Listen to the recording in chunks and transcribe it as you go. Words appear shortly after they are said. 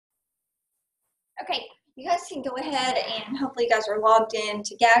Okay, you guys can go ahead and hopefully you guys are logged in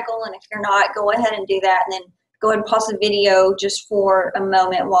to Gaggle, and if you're not, go ahead and do that, and then go ahead and pause the video just for a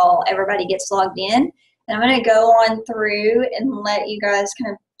moment while everybody gets logged in. And I'm going to go on through and let you guys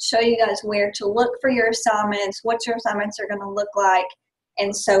kind of show you guys where to look for your assignments, what your assignments are going to look like,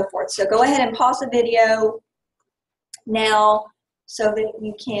 and so forth. So go ahead and pause the video now so that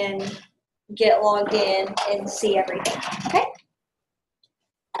you can get logged in and see everything. Okay?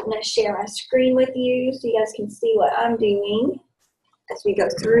 I'm going to share my screen with you so you guys can see what I'm doing as we go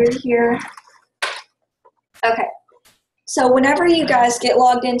through here. Okay, so whenever you guys get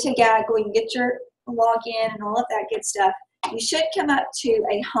logged into Gaggle, you get your login and all of that good stuff, you should come up to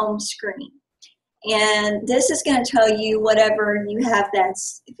a home screen. And this is going to tell you whatever you have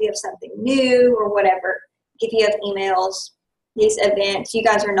that's, if you have something new or whatever, if you have emails, these events, you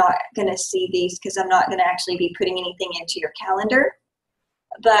guys are not going to see these because I'm not going to actually be putting anything into your calendar.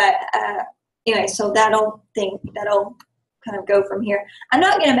 But anyway, so that'll kind of go from here. I'm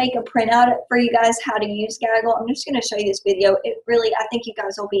not going to make a printout for you guys how to use Gaggle. I'm just going to show you this video. It really, I think you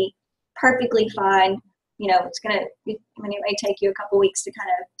guys will be perfectly fine. You know, it's going to, it may take you a couple weeks to kind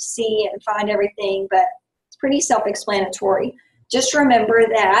of see and find everything, but it's pretty self-explanatory. Just remember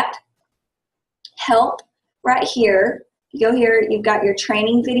that help right here. You go here, you've got your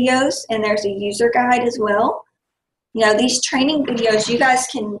training videos, and there's a user guide as well. You know, these training videos, you guys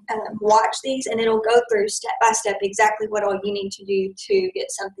can watch these, and it'll go through step by step exactly what all you need to do to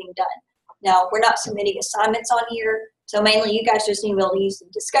get something done. Now, we're not submitting assignments on here, so mainly you guys just need to be able to use the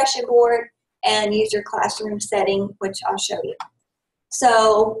discussion board and use your classroom setting, which I'll show you.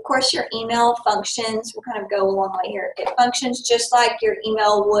 So, of course, your email functions. We'll kind of go a long way here. It functions just like your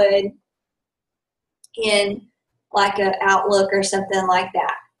email would in like an Outlook or something like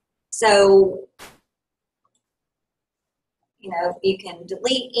that. So, you know, you can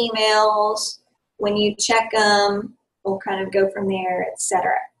delete emails when you check them. We'll kind of go from there,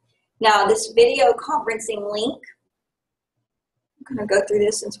 etc. Now, this video conferencing link, I'm going to go through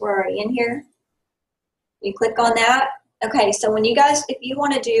this since we're already in here. You click on that. Okay, so when you guys, if you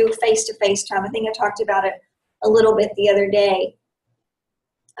want to do face-to-face time, I think I talked about it a little bit the other day,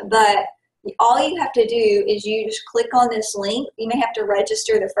 but all you have to do is you just click on this link. You may have to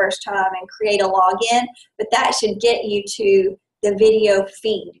register the first time and create a login, but that should get you to the video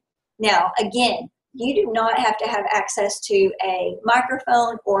feed. Now, again, you do not have to have access to a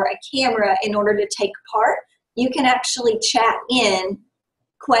microphone or a camera in order to take part. You can actually chat in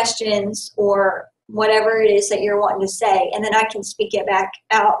questions or whatever it is that you're wanting to say, and then I can speak it back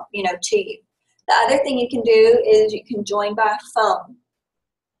out, you know, to you. The other thing you can do is you can join by phone.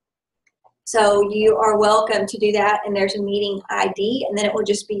 So you are welcome to do that, and there's a meeting ID, and then it will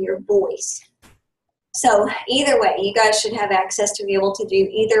just be your voice. So either way, you guys should have access to be able to do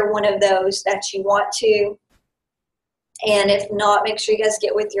either one of those that you want to. And if not, make sure you guys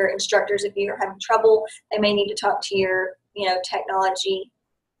get with your instructors if you're having trouble. They may need to talk to your, you know, technology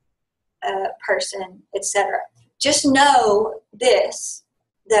person, etc. Just know this,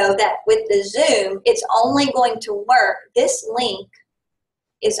 though, that with the Zoom, it's only going to work. This link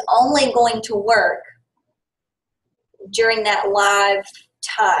is only going to work during that live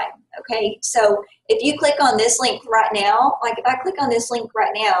time, okay? So if you click on this link right now, like if I click on this link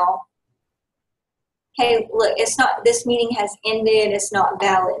right now, okay, look, it's not, this meeting has ended, it's not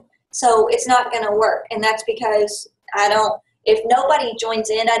valid. So it's not gonna work, and that's because I don't, if nobody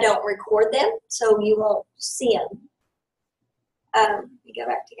joins in, I don't record them, so you won't see them. Let me go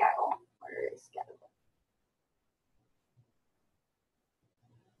back to Gaggle. Where is Gaggle?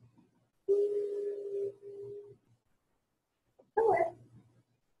 Nowhere.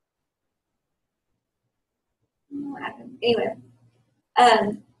 What happened? Anyway,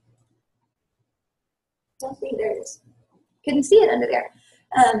 don't see, there it is. Couldn't see it under there.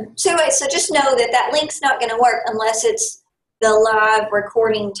 So anyway, so just know that that link's not going to work unless it's the live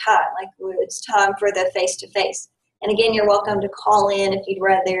recording time, like it's time for the face-to-face. And again, you're welcome to call in if you'd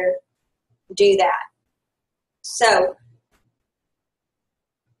rather do that. So,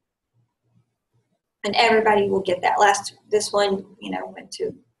 and everybody will get that. This one, you know, went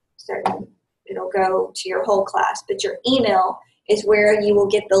to certain, it'll go to your whole class, but your email is where you will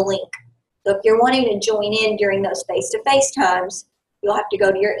get the link. So if you're wanting to join in during those face-to-face times, you'll have to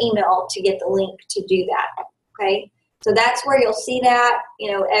go to your email to get the link to do that, okay? So that's where you'll see that,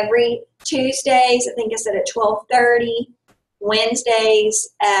 you know, every Tuesdays, I think I said at 12:30, Wednesdays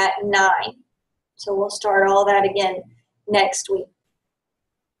at 9. So we'll start all that again next week.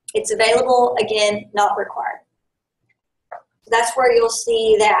 It's available, again, not required. So that's where you'll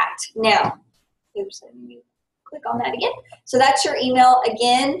see that. Now, oops, let me click on that again. So that's your email.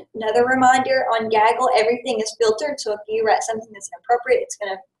 Again, another reminder on Gaggle, everything is filtered. So if you write something that's inappropriate, it's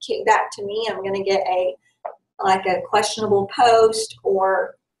going to kick back to me. I'm going to get a questionable post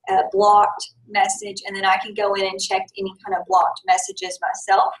or a blocked message, and then I can go in and check any kind of blocked messages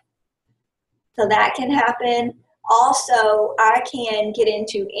myself. So that can happen. Also, I can get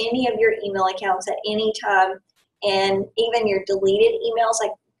into any of your email accounts at any time, and even your deleted emails,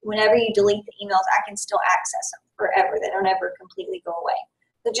 like whenever you delete the emails, I can still access them forever. They don't ever completely go away.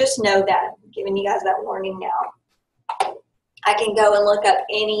 So just know that. I'm giving you guys that warning now. I can go and look up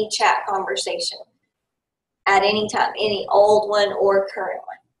any chat conversation at any time, any old one or current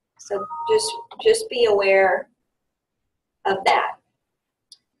one. So just be aware of that.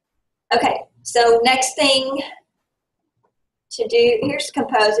 Okay, so next thing to do, here's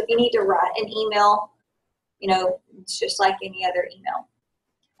compose. If you need to write an email, you know, it's just like any other email.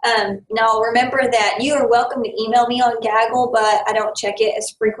 Now remember that you are welcome to email me on Gaggle, but I don't check it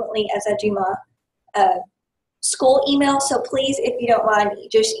as frequently as I do my school email. So please, if you don't mind,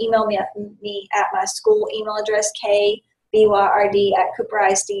 just email me at my school email address,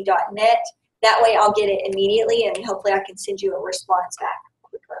 kbyrd@cooperisd.net. That way I'll get it immediately, and hopefully I can send you a response back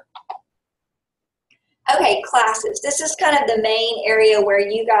quicker. Okay, classes. This is kind of the main area where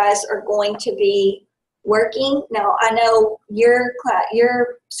you guys are going to be working. Now, I know your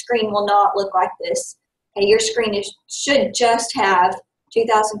screen will not look like this. Okay, your screen should just have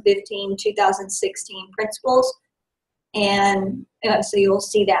 2015, 2016 principles, and so you'll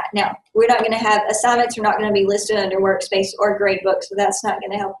see that. Now, we're not going to have assignments. Are not going to be listed under workspace or gradebook, so that's not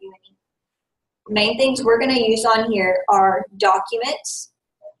going to help you any. Main things we're going to use on here are documents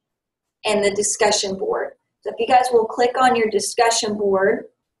and the discussion board. So if you guys will click on your discussion board,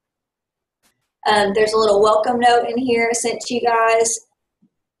 there's a little welcome note in here sent to you guys.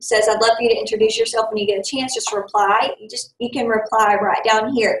 It says, I'd love for you to introduce yourself when you get a chance. Just reply. You can reply right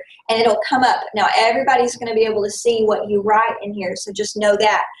down here, and it'll come up. Now, everybody's going to be able to see what you write in here, so just know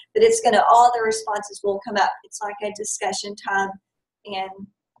that. But it's going to, all the responses will come up. It's like a discussion time, and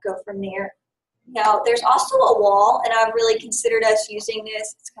go from there. Now, there's also a wall, and I've really considered us using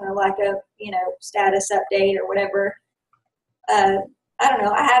this. It's kind of like a, status update or whatever. I don't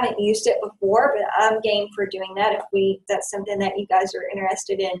know. I haven't used it before, but I'm game for doing that if that's something that you guys are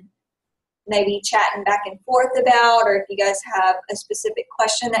interested in maybe chatting back and forth about, or if you guys have a specific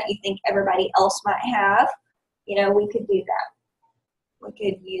question that you think everybody else might have, we could do that. We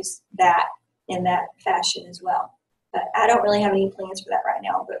could use that in that fashion as well. But I don't really have any plans for that right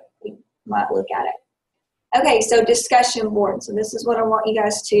now, but we might look at it. Okay, so discussion board. So this is what I want you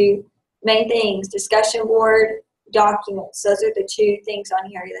guys to, main things, discussion board, documents. Those are the two things on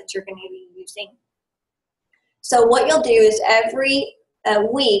here that you're going to be using. So what you'll do is every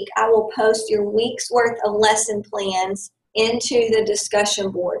week I will post your week's worth of lesson plans into the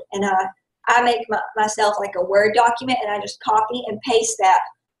discussion board, and I make myself like a Word document, and I just copy and paste that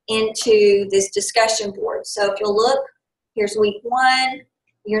into this discussion board. So if you'll look, here's week 1,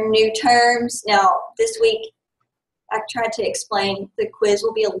 your new terms. Now this week I tried to explain the quiz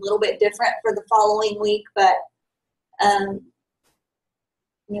will be a little bit different for the following week, but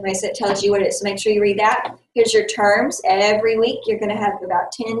anyways, it tells you what it is, so make sure you read that. Here's your terms. Every week you're going to have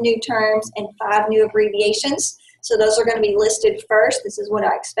about 10 new terms and 5 new abbreviations. So those are going to be listed first. This is what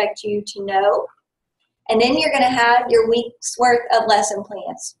I expect you to know. And then you're going to have your week's worth of lesson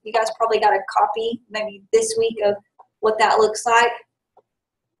plans. You guys probably got a copy maybe this week of what that looks like.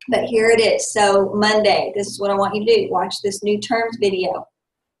 But here it is. So Monday, this is what I want you to do. Watch this new terms video.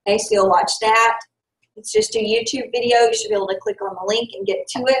 Okay, so you'll watch that. It's just a YouTube video. You should be able to click on the link and get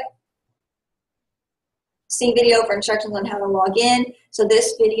to it. See video for instructions on how to log in. So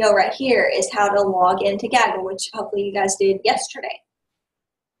this video right here is how to log into Gaggle, which hopefully you guys did yesterday.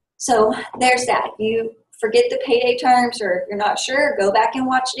 So there's that. If you forget the payday terms, or if you're not sure, go back and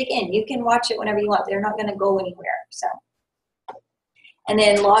watch it again. You can watch it whenever you want. They're not going to go anywhere. So, and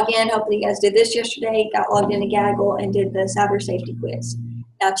then log in. Hopefully you guys did this yesterday, got logged into Gaggle and did the cyber safety quiz.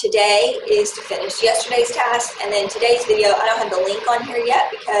 Now today is to finish yesterday's task, and then today's video, I don't have the link on here yet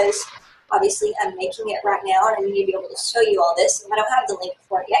because obviously I'm making it right now and I need to be able to show you all this, and I don't have the link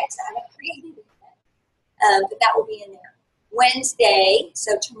for it yet because I haven't created it yet. But that will be in there. Wednesday,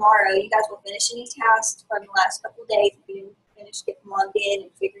 so tomorrow, you guys will finish any tasks from the last couple of days. You didn't finish getting logged in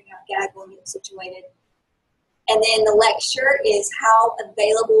and figuring out Gaggle and getting situated. And then the lecture is how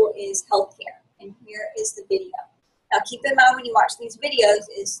available is healthcare, and here is the video. Now, keep in mind when you watch these videos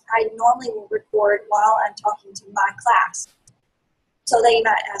is I normally will record while I'm talking to my class. So they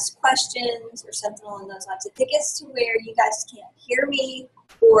might ask questions or something along those lines. If it gets to where you guys can't hear me,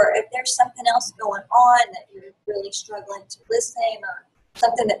 or if there's something else going on that you're really struggling to listen, or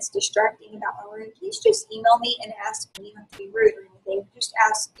something that's distracting about my room, please just email me and ask me. You don't have to be rude or anything. Just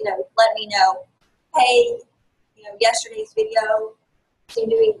ask, let me know, hey, yesterday's video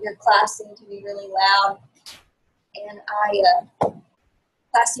your class seemed to be really loud, and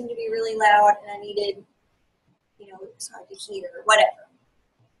class seemed to be really loud, and I needed, it was hard to hear, or whatever.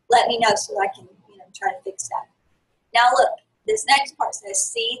 Let me know so I can, try to fix that. Now look, this next part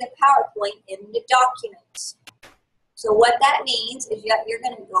says, see the PowerPoint in the documents. So what that means is you're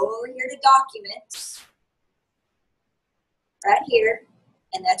going to go over here to documents, right here,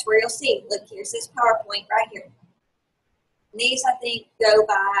 and that's where you'll see, look, here's this PowerPoint right here. And these, I think, go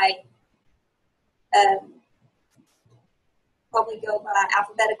by, probably go by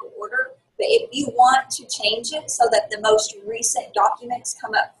alphabetical order. But if you want to change it so that the most recent documents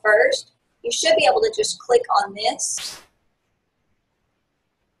come up first, you should be able to just click on this,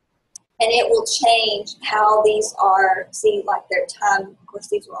 and it will change how these are, see, like their time. Of course,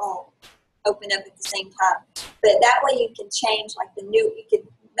 these will all open up at the same time. But that way you can change, like you can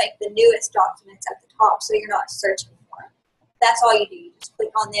make the newest documents at the top so you're not searching for them. That's all you do. You just click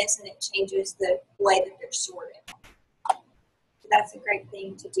on this and it changes the way that they're sorted. So that's a great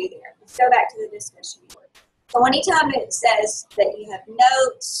thing to do there. Let's go back to the discussion board. So anytime it says that you have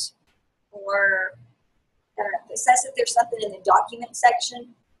notes, or it says that there's something in the document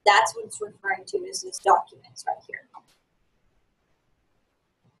section, that's what it's referring to as this documents right here.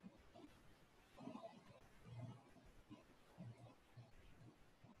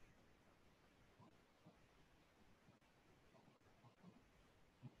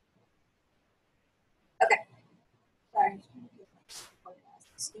 Okay. Sorry.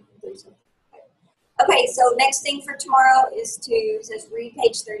 Okay, so next thing for tomorrow is it says read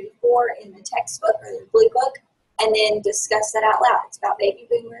page 34 in the textbook or the blue book, and then discuss that out loud. It's about baby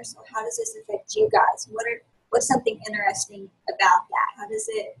boomers. So how does this affect you guys? What's something interesting about that? How does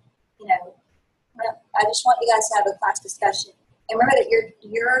it, I just want you guys to have a class discussion. And remember that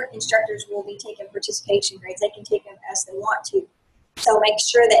your instructors will be taking participation grades. They can take them as they want to. So make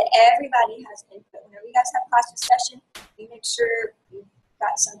sure that everybody has input. Whenever you guys have class discussion, you make sure you've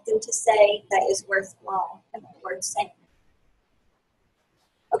got something to say that is worthwhile and worth saying.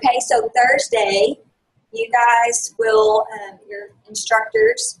 Okay, so Thursday, you guys will, your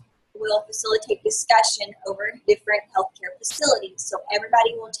instructors will facilitate discussion over different healthcare facilities. So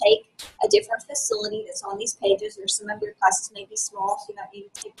everybody will take a different facility that's on these pages, or some of your classes may be small, so you might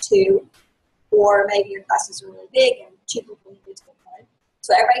need to take two, or maybe your classes are really big and two people need to take one.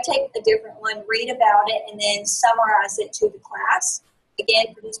 So everybody take a different one, read about it, and then summarize it to the class.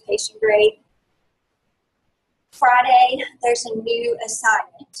 Again, participation grade. Friday, there's a new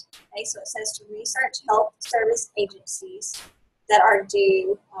assignment. Okay, so it says to research health service agencies that are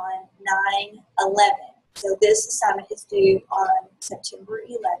due on 9/11. So this assignment is due on September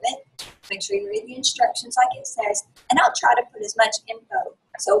 11th. Make sure you read the instructions like it says, and I'll try to put as much info.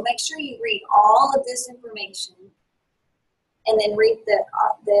 So make sure you read all of this information, and then read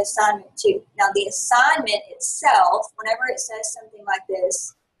the assignment too. Now the assignment itself, whenever it says something like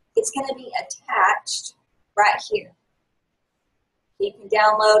this, it's going to be attached right here. You can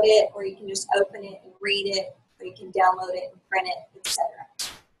download it, or you can just open it and read it, or you can download it and print it, etc.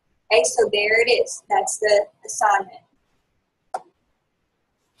 Okay, so there it is. That's the assignment. A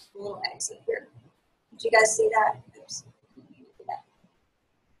little exit here. Did you guys see that? Oops.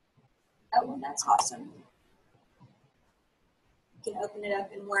 Oh, well, that's awesome. You can open it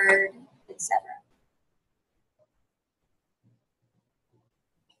up in Word, etc.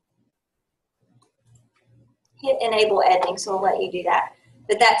 Hit enable editing, so I'll let you do that.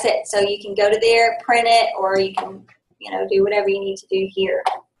 But that's it. So you can go to there, print it, or you can, do whatever you need to do here.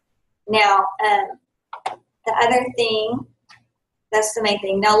 Now, the other thing, that's the main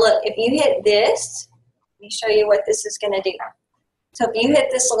thing. Now look, if you hit this, let me show you what this is going to do. So if you hit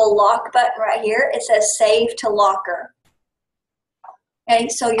this little lock button right here, it says save to locker. Okay,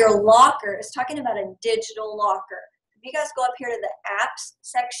 so your locker is talking about a digital locker. If you guys go up here to the apps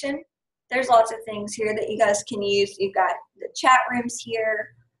section, there's lots of things here that you guys can use. You've got the chat rooms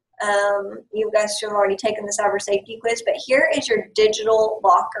here. You guys should have already taken the cyber safety quiz, but here is your digital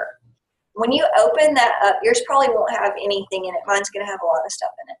locker. When you open that up, yours probably won't have anything in it. Mine's going to have a lot of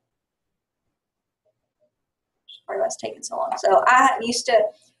stuff in it. Sorry that's taking so long. So I used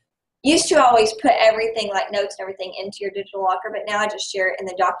to always put everything, like notes and everything, into your digital locker, but now I just share it in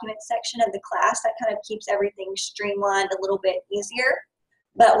the documents section of the class. That kind of keeps everything streamlined a little bit easier.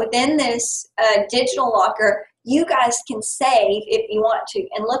 But within this digital locker, you guys can save if you want to.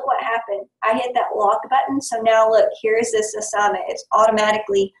 And look what happened. I hit that lock button. So now look, here's this assignment. It's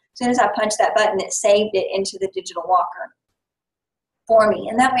automatically, as soon as I punch that button, it saved it into the digital locker for me.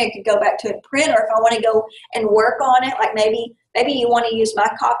 And that way I could go back to it and print, or if I want to go and work on it, like maybe you want to use my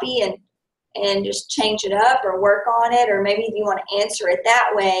copy and just change it up or work on it, or maybe you want to answer it that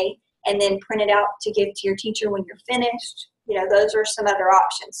way and then print it out to give to your teacher when you're finished. You know, those are some other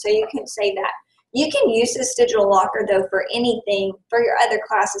options. So you can save that. You can use this digital locker, though, for anything, for your other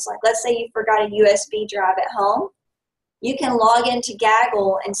classes. Like, let's say you forgot a USB drive at home. You can log into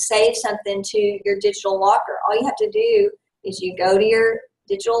Gaggle and save something to your digital locker. All you have to do is you go to your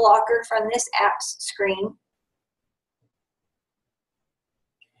digital locker from this apps screen,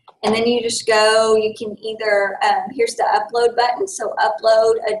 and then you just go, you can either, here's the upload button, so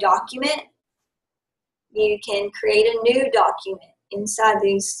upload a document. You can create a new document inside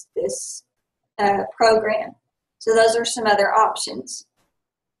this program. So those are some other options.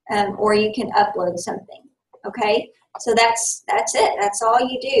 Or you can upload something, okay? So that's it. That's all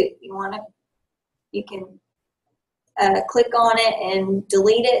you do. You can click on it and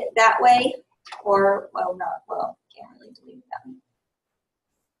delete it that way, or, can't really delete it that way.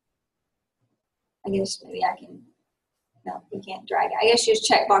 I guess maybe I can, no, you can't drag it. I guess you just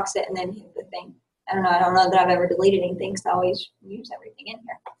checkbox it and then hit the thing. I don't know that I've ever deleted anything, so I always use everything in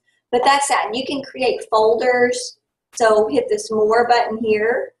here. But that's that. And you can create folders. So hit this more button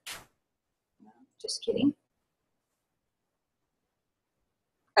here. Just kidding.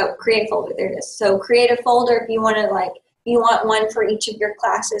 Oh, create folder. There it is. So create a folder if you want to, like, you want one for each of your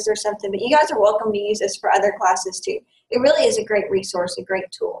classes or something. But you guys are welcome to use this for other classes too. It really is a great resource, a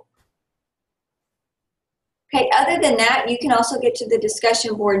great tool. Okay, other than that, you can also get to the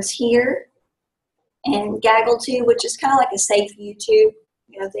discussion boards here and Gaggle too, which is kind of like a safe YouTube,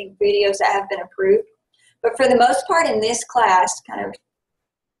 think videos that have been approved. But for the most part in this class, kind of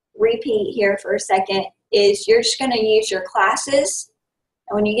repeat here for a second, is you're just going to use your classes.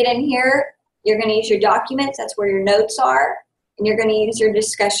 And when you get in here, you're going to use your documents. That's where your notes are. And you're going to use your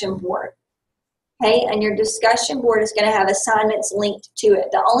discussion board. Okay, and your discussion board is going to have assignments linked to it.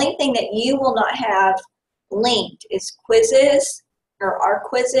 The only thing that you will not have linked is quizzes, or our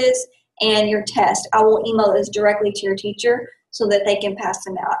quizzes, and your test. I will email those directly to your teacher so that they can pass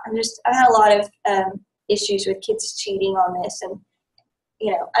them out. I've had a lot of issues with kids cheating on this, and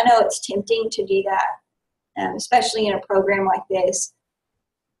I know it's tempting to do that, especially in a program like this.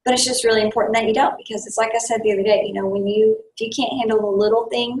 But it's just really important that you don't, because it's like I said the other day. If you can't handle the little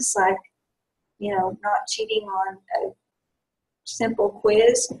things like not cheating on a simple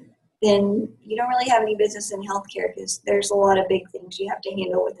quiz, then you don't really have any business in healthcare, because there's a lot of big things you have to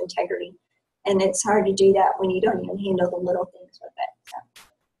handle with integrity. And it's hard to do that when you don't even handle the little things with it. So.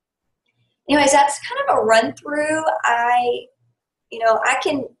 Anyways, that's kind of a run through. I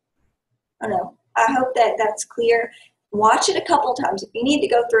hope that that's clear. Watch it a couple times. If you need to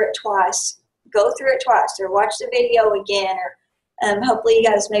go through it twice, go through it twice, or watch the video again, or hopefully you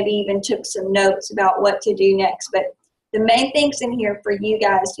guys maybe even took some notes about what to do next. But the main things in here for you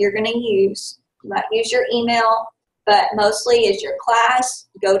guys, you might use your email, but mostly is your class.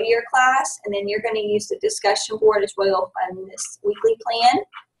 Go to your class, and then you're going to use the discussion board as well. You'll find this weekly plan,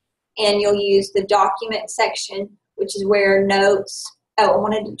 and you'll use the document section, which is where notes. Oh, I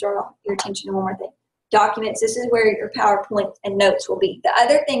wanted to draw your attention to one more thing. Documents, this is where your PowerPoint and notes will be. The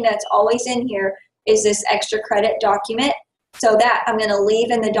other thing that's always in here is this extra credit document. So that I'm going to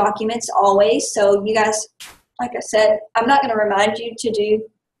leave in the documents always. So you guys, like I said, I'm not going to remind you to do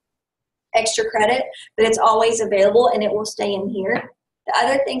extra credit, but it's always available and it will stay in here. The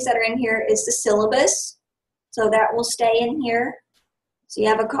other things that are in here is the syllabus. So that will stay in here. So you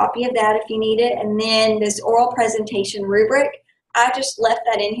have a copy of that if you need it. And then this oral presentation rubric, I just left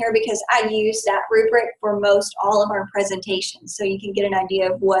that in here because I use that rubric for most all of our presentations. So you can get an idea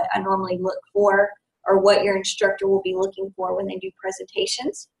of what I normally look for, or what your instructor will be looking for when they do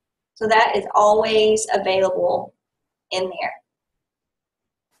presentations. So that is always available in there.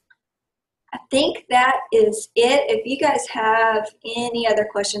 I think that is it. If you guys have any other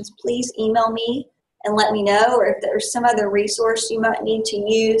questions, please email me and let me know. Or if there's some other resource you might need to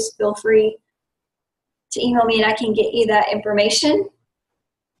use, feel free to email me and I can get you that information.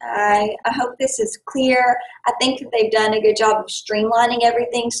 I hope this is clear. I think that they've done a good job of streamlining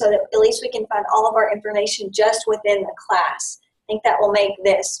everything so that at least we can find all of our information just within the class. I think that will make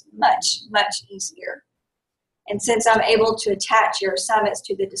this much, much easier. And since I'm able to attach your assignments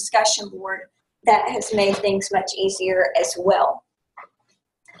to the discussion board, that has made things much easier as well.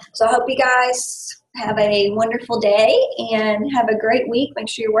 So I hope you guys have a wonderful day and have a great week. Make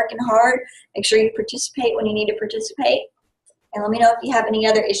sure you're working hard. Make sure you participate when you need to participate. And let me know if you have any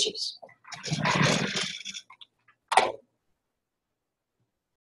other issues.